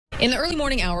In the early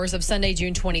morning hours of Sunday,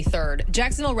 June 23rd,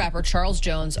 Jacksonville rapper Charles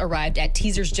Jones arrived at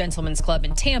Teaser's Gentleman's Club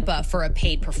in Tampa for a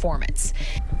paid performance.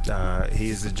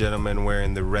 He's the gentleman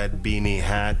wearing the red beanie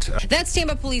hat. That's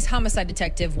Tampa Police Homicide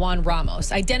Detective Juan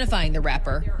Ramos identifying the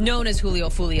rapper, known as Julio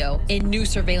Foolio, in new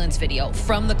surveillance video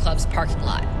from the club's parking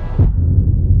lot.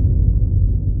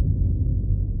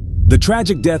 The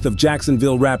tragic death of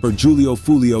Jacksonville rapper Julio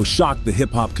Foolio shocked the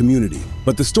hip-hop community,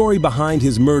 but the story behind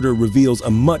his murder reveals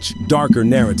a much darker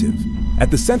narrative.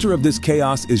 At the center of this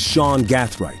chaos is Sean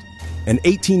Gathright, an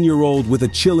 18-year-old with a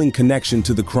chilling connection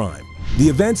to the crime. The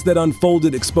events that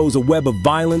unfolded expose a web of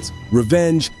violence,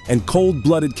 revenge, and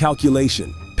cold-blooded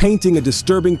calculation, painting a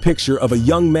disturbing picture of a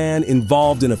young man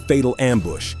involved in a fatal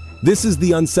ambush. This is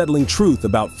the unsettling truth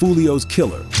about Foolio's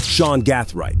killer, Sean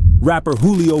Gathright. Rapper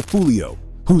Julio Foolio,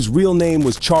 whose real name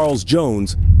was Charles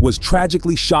Jones, was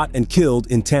tragically shot and killed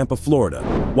in Tampa, Florida,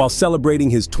 while celebrating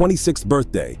his 26th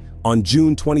birthday on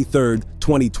June 23,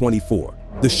 2024.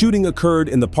 The shooting occurred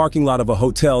in the parking lot of a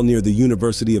hotel near the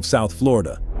University of South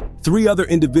Florida. 3 other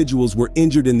individuals were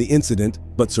injured in the incident,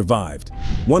 but survived.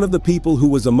 One of the people who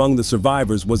was among the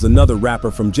survivors was another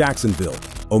rapper from Jacksonville,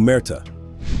 Omerta.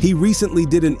 He recently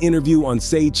did an interview on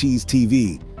Say Cheese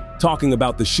TV, talking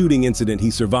about the shooting incident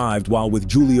he survived while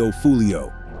with Julio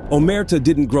Foolio. Omerta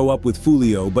didn't grow up with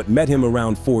Foolio but met him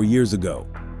around 4 years ago.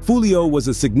 Foolio was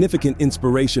a significant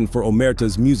inspiration for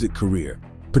Omerta's music career,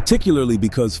 particularly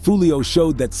because Foolio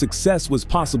showed that success was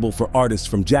possible for artists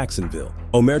from Jacksonville.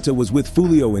 Omerta was with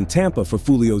Foolio in Tampa for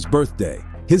Foolio's birthday.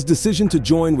 His decision to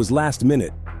join was last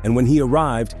minute, and when he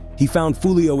arrived, he found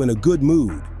Foolio in a good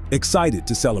mood, excited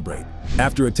to celebrate.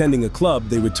 After attending a club,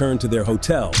 they returned to their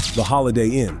hotel, the Holiday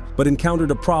Inn, but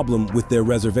encountered a problem with their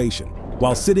reservation.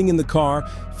 While sitting in the car,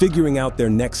 figuring out their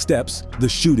next steps, the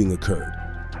shooting occurred.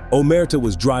 Omerta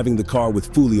was driving the car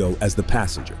with Foolio as the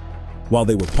passenger. While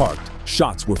they were parked,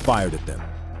 shots were fired at them.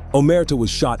 Omerta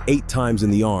was shot 8 times in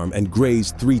the arm and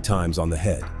grazed 3 times on the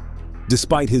head.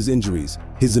 Despite his injuries,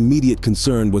 his immediate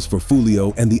concern was for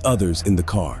Foolio and the others in the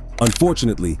car.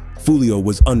 Unfortunately, Foolio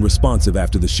was unresponsive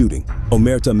after the shooting.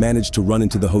 Omerta managed to run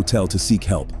into the hotel to seek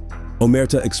help.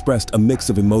 Omerta expressed a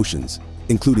mix of emotions,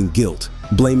 including guilt,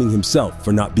 blaming himself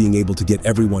for not being able to get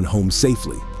everyone home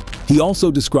safely. He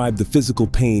also described the physical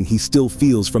pain he still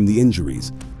feels from the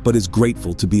injuries, but is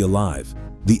grateful to be alive.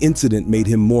 The incident made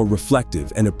him more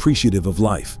reflective and appreciative of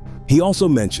life. He also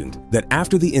mentioned that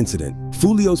after the incident,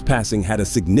 Foolio's passing had a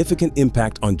significant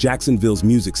impact on Jacksonville's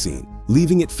music scene,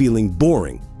 leaving it feeling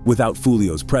boring without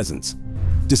Foolio's presence.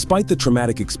 Despite the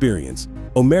traumatic experience,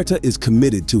 Omerta is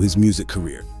committed to his music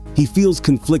career. He feels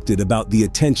conflicted about the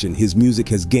attention his music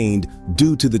has gained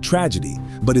due to the tragedy,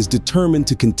 but is determined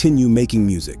to continue making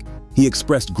music. He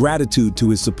expressed gratitude to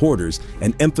his supporters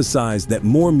and emphasized that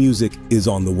more music is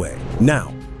on the way.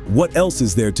 Now, what else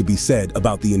is there to be said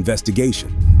about the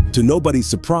investigation? To nobody's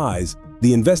surprise,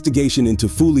 the investigation into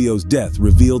Foolio's death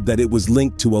revealed that it was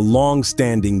linked to a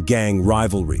long-standing gang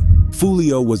rivalry.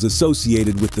 Foolio was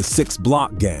associated with the 6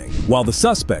 Block gang, while the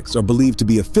suspects are believed to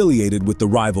be affiliated with the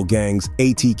rival gangs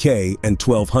ATK and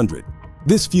 1200.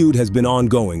 This feud has been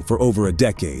ongoing for over a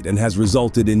decade and has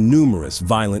resulted in numerous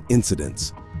violent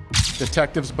incidents.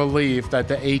 Detectives believe that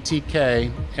the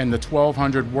ATK and the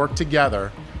 1200 worked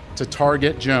together to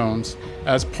target Jones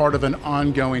as part of an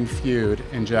ongoing feud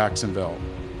in Jacksonville.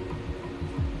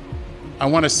 I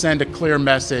want to send a clear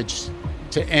message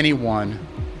to anyone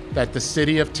that the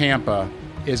city of Tampa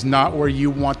is not where you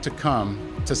want to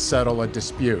come to settle a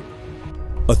dispute.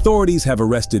 Authorities have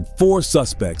arrested 4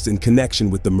 suspects in connection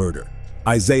with the murder: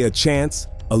 Isaiah Chance,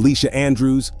 Alicia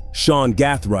Andrews, Sean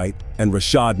Gathright, and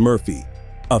Rashad Murphy.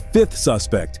 A 5th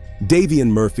suspect, Davian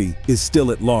Murphy, is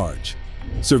still at large.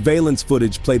 Surveillance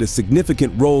footage played a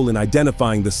significant role in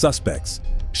identifying the suspects,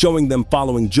 showing them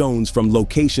following Jones from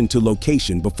location to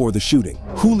location before the shooting.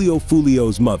 Julio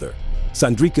Foolio's mother,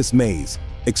 Sandricus Mays,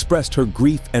 expressed her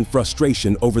grief and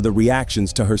frustration over the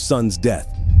reactions to her son's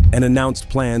death and announced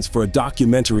plans for a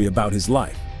documentary about his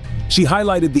life. She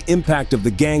highlighted the impact of the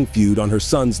gang feud on her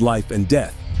son's life and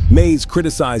death. Mays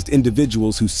criticized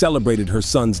individuals who celebrated her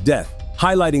son's death,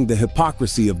 highlighting the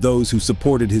hypocrisy of those who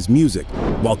supported his music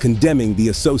while condemning the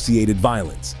associated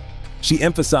violence. She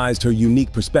emphasized her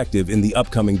unique perspective in the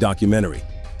upcoming documentary,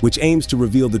 which aims to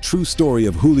reveal the true story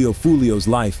of Julio Foolio's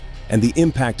life and the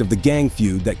impact of the gang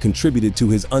feud that contributed to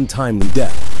his untimely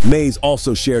death. Mays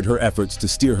also shared her efforts to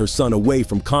steer her son away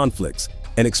from conflicts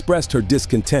and expressed her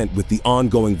discontent with the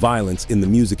ongoing violence in the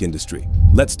music industry.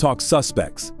 Let's talk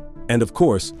suspects. And of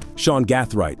course, Sean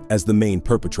Gathright as the main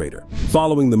perpetrator.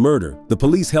 Following the murder, the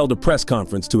police held a press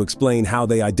conference to explain how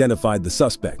they identified the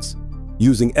suspects.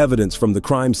 Using evidence from the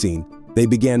crime scene, they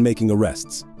began making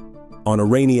arrests. On a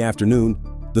rainy afternoon,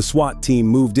 the SWAT team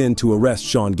moved in to arrest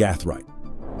Sean Gathright.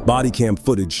 Body cam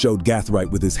footage showed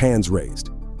Gathright with his hands raised,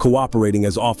 cooperating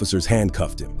as officers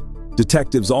handcuffed him.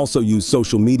 Detectives also used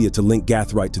social media to link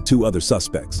Gathright to two other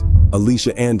suspects,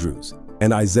 Alicia Andrews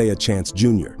and Isaiah Chance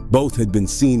Jr. Both had been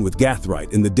seen with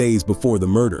Gathright in the days before the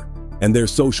murder, and their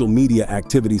social media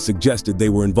activity suggested they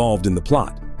were involved in the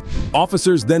plot.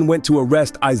 Officers then went to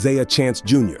arrest Isaiah Chance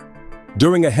Jr.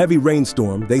 During a heavy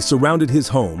rainstorm, they surrounded his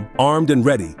home, armed and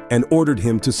ready, and ordered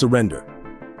him to surrender.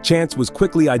 Chance was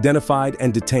quickly identified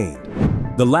and detained.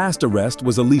 The last arrest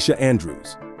was Alicia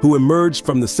Andrews, who emerged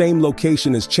from the same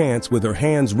location as Chance with her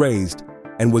hands raised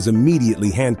and was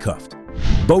immediately handcuffed.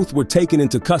 Both were taken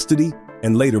into custody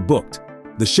and later booked.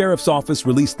 The sheriff's office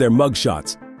released their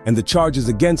mugshots, and the charges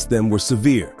against them were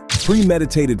severe: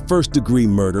 premeditated first-degree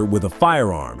murder with a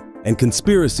firearm and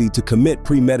conspiracy to commit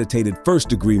premeditated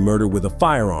first-degree murder with a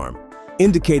firearm,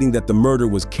 indicating that the murder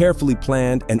was carefully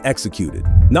planned and executed.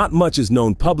 Not much is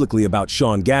known publicly about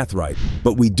Sean Gathright,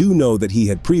 but we do know that he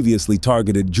had previously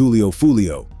targeted Julio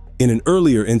Foolio. In an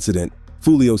earlier incident,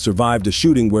 Foolio survived a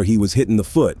shooting where he was hit in the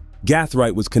foot.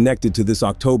 Gathright was connected to this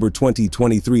October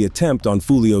 2023 attempt on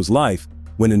Foolio's life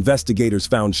when investigators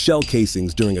found shell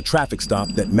casings during a traffic stop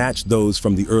that matched those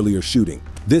from the earlier shooting.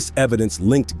 This evidence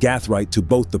linked Gathright to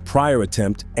both the prior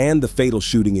attempt and the fatal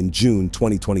shooting in June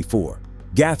 2024.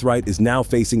 Gathright is now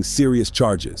facing serious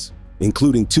charges,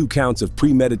 including 2 counts of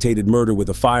premeditated murder with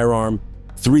a firearm,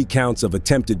 3 counts of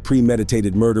attempted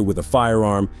premeditated murder with a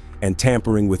firearm, and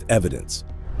tampering with evidence.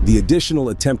 The additional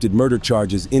attempted murder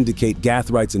charges indicate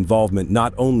Gathright's involvement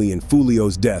not only in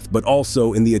Foolio's death, but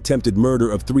also in the attempted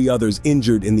murder of 3 others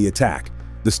injured in the attack.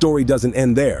 The story doesn't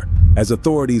end there, as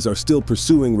authorities are still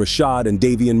pursuing Rashad and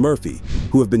Davian Murphy,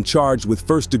 who have been charged with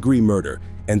first-degree murder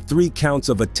and 3 counts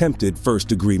of attempted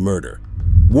first-degree murder.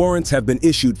 Warrants have been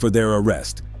issued for their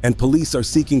arrest, and police are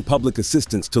seeking public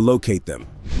assistance to locate them.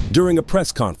 During a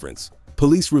press conference,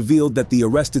 police revealed that the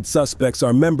arrested suspects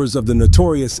are members of the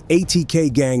notorious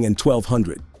ATK gang and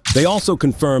 1200. They also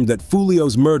confirmed that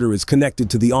Foolio's murder is connected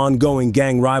to the ongoing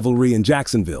gang rivalry in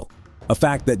Jacksonville, a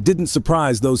fact that didn't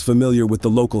surprise those familiar with the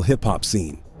local hip-hop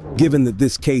scene. Given that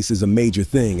this case is a major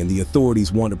thing and the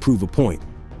authorities want to prove a point,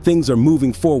 things are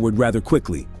moving forward rather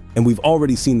quickly, and we've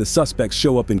already seen the suspects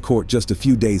show up in court just a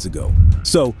few days ago.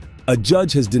 So, a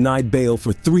judge has denied bail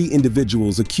for 3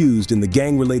 individuals accused in the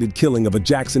gang-related killing of a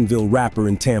Jacksonville rapper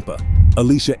in Tampa.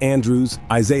 Alicia Andrews,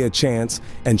 Isaiah Chance,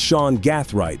 and Sean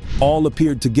Gathright all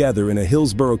appeared together in a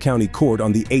Hillsborough County court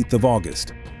on the 8th of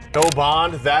August. No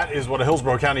bond. That is what a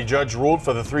Hillsborough County judge ruled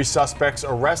for the 3 suspects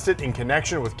arrested in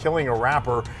connection with killing a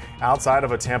rapper outside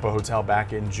of a Tampa hotel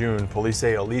back in June. Police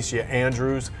say Alicia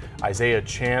Andrews, Isaiah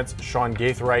Chance, Sean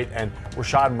Gathright, and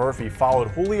Rashad Murphy followed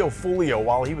Julio Foolio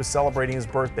while he was celebrating his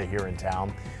birthday here in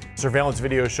town. Surveillance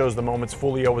video shows the moments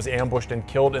Foolio was ambushed and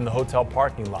killed in the hotel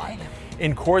parking lot.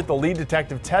 In court, the lead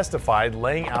detective testified,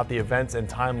 laying out the events and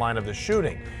timeline of the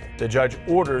shooting. The judge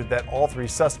ordered that all 3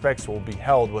 suspects will be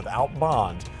held without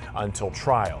bond until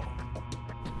trial.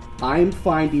 I'm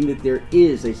finding that there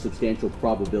is a substantial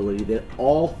probability that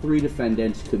all 3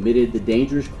 defendants committed the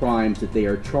dangerous crimes that they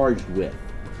are charged with.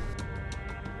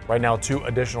 Right now, 2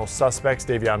 additional suspects,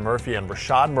 Davian Murphy and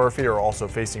Rashad Murphy, are also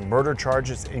facing murder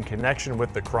charges in connection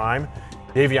with the crime.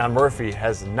 Davian Murphy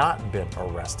has not been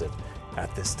arrested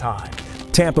at this time.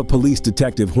 Tampa Police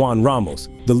Detective Juan Ramos,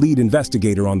 the lead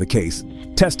investigator on the case,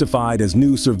 testified as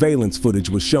new surveillance footage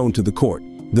was shown to the court.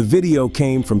 The video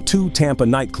came from 2 Tampa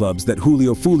nightclubs that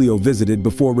Julio Foolio visited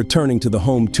before returning to the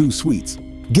home 2 suites.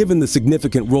 Given the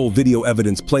significant role video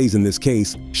evidence plays in this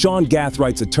case, Sean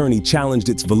Gathright's attorney challenged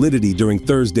its validity during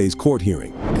Thursday's court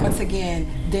hearing. Once again,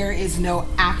 there is no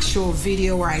actual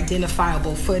video or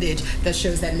identifiable footage that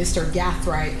shows that Mr.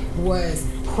 Gathright was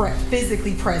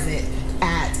physically present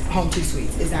at Home 2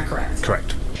 Suites. Is that correct?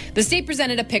 Correct. The state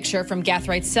presented a picture from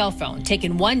Gathright's cell phone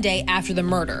taken 1 day after the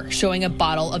murder, showing a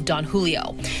bottle of Don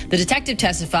Julio. The detective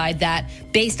testified that,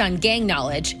 based on gang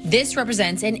knowledge, this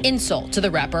represents an insult to the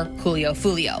rapper Julio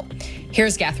Foolio.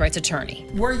 Here's Gathright's attorney.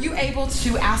 Were you able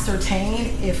to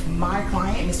ascertain if my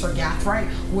client, Mr. Gathright,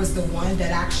 was the one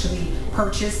that actually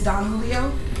purchased Don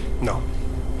Julio? No.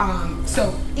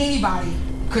 So anybody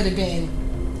could have been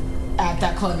at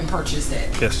that club and purchased it?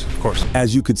 Yes, of course.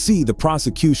 As you could see, the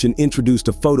prosecution introduced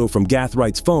a photo from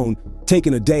Gathright's phone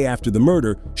taken a day after the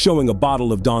murder showing a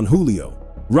bottle of Don Julio.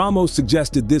 Ramos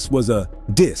suggested this was a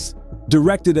diss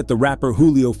directed at the rapper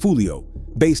Julio Foolio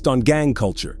based on gang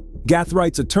culture.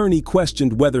 Gathright's attorney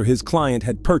questioned whether his client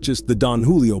had purchased the Don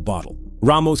Julio bottle.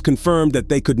 Ramos confirmed that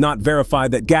they could not verify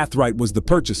that Gathright was the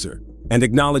purchaser and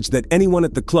acknowledged that anyone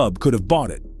at the club could have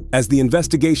bought it. As the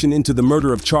investigation into the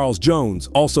murder of Charles Jones,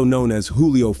 also known as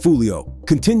Julio Foolio,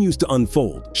 continues to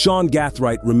unfold, Sean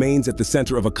Gathright remains at the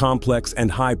center of a complex and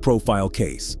high-profile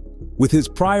case. With his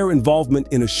prior involvement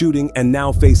in a shooting and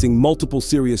now facing multiple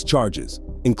serious charges,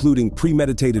 including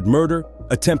premeditated murder,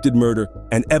 attempted murder,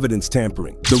 and evidence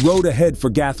tampering, the road ahead for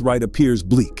Gathright appears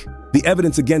bleak. The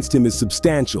evidence against him is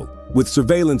substantial, with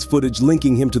surveillance footage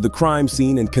linking him to the crime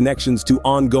scene and connections to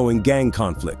ongoing gang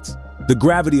conflicts. The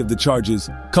gravity of the charges,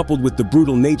 coupled with the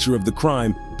brutal nature of the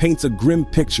crime, paints a grim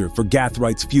picture for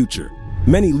Gathrights' future.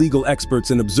 Many legal experts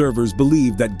and observers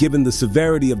believe that given the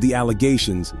severity of the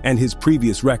allegations and his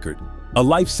previous record, a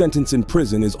life sentence in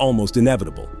prison is almost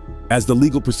inevitable. As the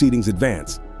legal proceedings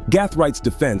advance, Gathrights'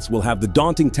 defense will have the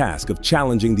daunting task of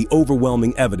challenging the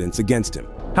overwhelming evidence against him.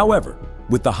 However,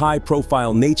 with the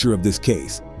high-profile nature of this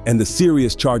case and the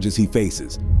serious charges he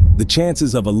faces, the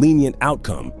chances of a lenient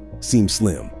outcome seem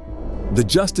slim. The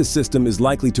justice system is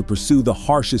likely to pursue the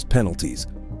harshest penalties,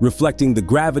 reflecting the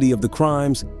gravity of the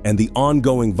crimes and the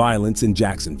ongoing violence in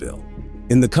Jacksonville.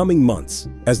 In the coming months,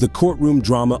 as the courtroom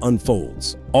drama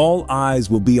unfolds, all eyes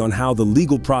will be on how the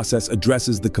legal process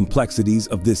addresses the complexities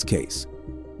of this case.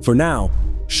 For now,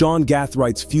 Sean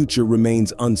Gathright's future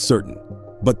remains uncertain,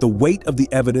 but the weight of the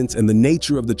evidence and the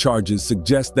nature of the charges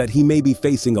suggest that he may be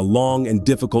facing a long and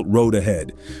difficult road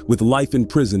ahead, with life in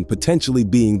prison potentially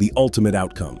being the ultimate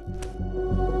outcome.